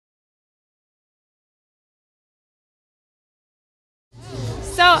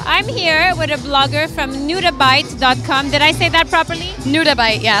So I'm here with a blogger from Nudo.com. Did I say that properly? Nudo,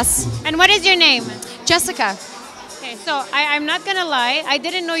 yes. And what is your name? Jessica. Okay, so I'm not gonna lie, I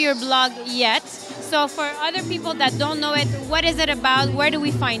didn't know your blog yet. So for other people that don't know it, what is it about? Where do we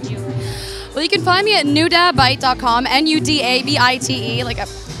find you? Well, you can find me at Nudo.com, N-U-D-A-B-I-T-E, like a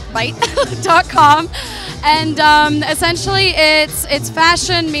bite.com. And essentially it's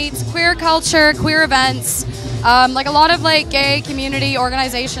fashion meets queer culture, queer events, like a lot of like gay community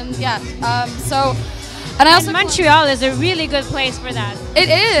organizations, yeah. And I also Montreal is a really good place for that. It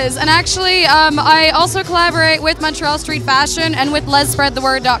is, and actually I also collaborate with Montreal Street Fashion and with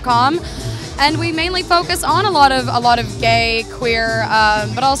LetSpreadTheWord.com. And we mainly focus on a lot of gay, queer,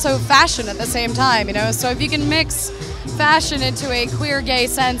 but also fashion at the same time, you know. So if you can mix fashion into a queer gay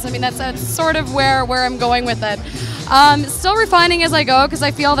sense, I mean that's sort of where I'm going with it. Still refining as I go, because I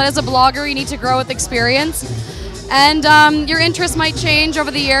feel that as a blogger you need to grow with experience, and your interests might change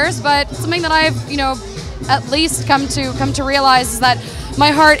over the years. But something that I've at least come to realize is that my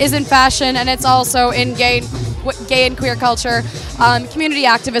heart is in fashion, and it's also in gay and queer culture, community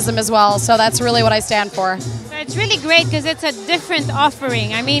activism as well. So that's really what I stand for. So it's really great because it's a different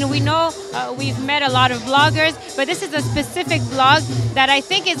offering. I mean, we know we've met a lot of bloggers, but this is a specific blog that I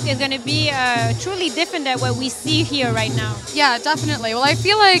think is going to be truly different than what we see here right now. Yeah, definitely. Well, I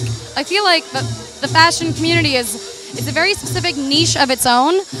feel like the fashion community it's a very specific niche of its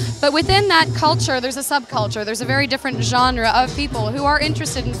own, but within that culture, there's a subculture. There's a very different genre of people who are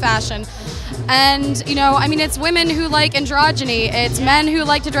interested in fashion. And, I mean, it's women who like androgyny, it's men who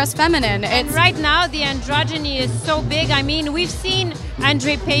like to dress feminine. And right now, the androgyny is so big. I mean, we've seen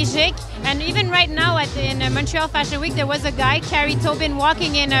Andre Pejic, and even right now in Montreal Fashion Week, there was a guy, Carrie Tobin,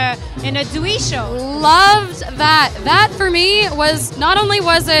 walking in a Dewey show. Loved that. That for me was, not only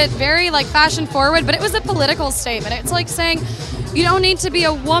was it very like fashion forward, but it was a political statement. It's like saying, you don't need to be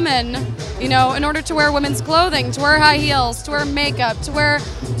a woman, in order to wear women's clothing, to wear high heels, to wear makeup, to wear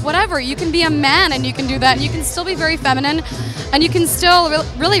whatever. You can be a man and you can do that, and you can still be very feminine, and you can still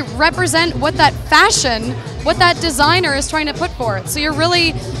really represent what that fashion, what that designer is trying to put forth. So you're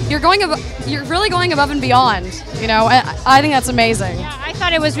really going above and beyond. I think that's amazing. Yeah, I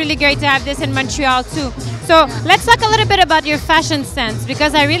thought it was really great to have this in Montreal too. So let's talk a little bit about your fashion sense,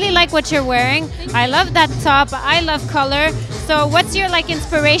 because I really like what you're wearing. I love that top. I love color. So what's your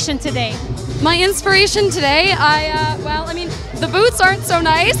inspiration today? My inspiration today, well, I mean, the boots aren't so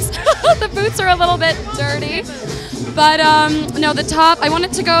nice. The boots are a little bit dirty. But no, the top, I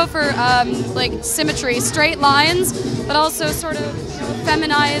wanted to go for like symmetry, straight lines, but also sort of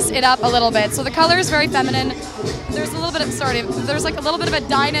feminize it up a little bit. So the color is very feminine. There's a little bit of there's like a little bit of a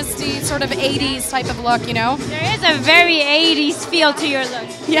dynasty sort of 80s type of look, There is a very 80s feel to your look.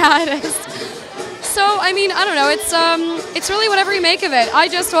 Yeah, it is. So, I mean, I don't know, it's really whatever you make of it. I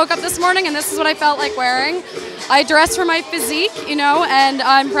just woke up this morning and this is what I felt like wearing. I dress for my physique, and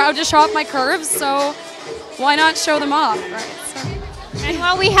I'm proud to show off my curves, so why not show them off, right? So. And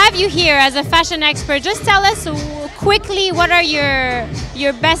while we have you here as a fashion expert, just tell us quickly what are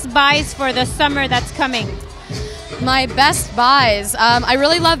your best buys for the summer that's coming? My best buys, I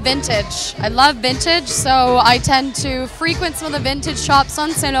really love vintage. I love vintage, so I tend to frequent some of the vintage shops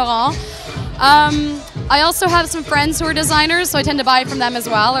on Saint Laurent. I also have some friends who are designers, so I tend to buy from them as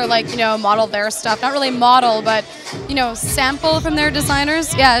well, or model their stuff. Not really model, but, sample from their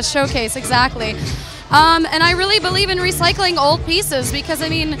designers. Yeah, showcase, exactly. And I really believe in recycling old pieces because, I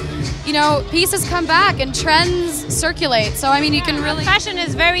mean, pieces come back and trends circulate. So, I mean, you can really... Fashion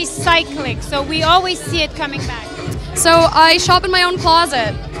is very cyclic, so we always see it coming back. So I shop in my own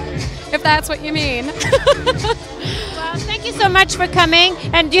closet, if that's what you mean. Well, thank you so much for coming.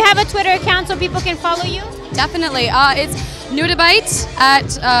 And do you have a Twitter account so people can follow you? Definitely. It's Nudobite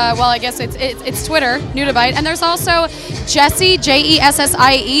at, well, I guess it's Twitter, Nudobite. And there's also Jessie, Jessie_cat,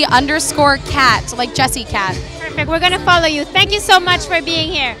 like Jessie Cat. Perfect. We're going to follow you. Thank you so much for being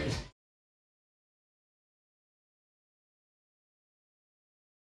here.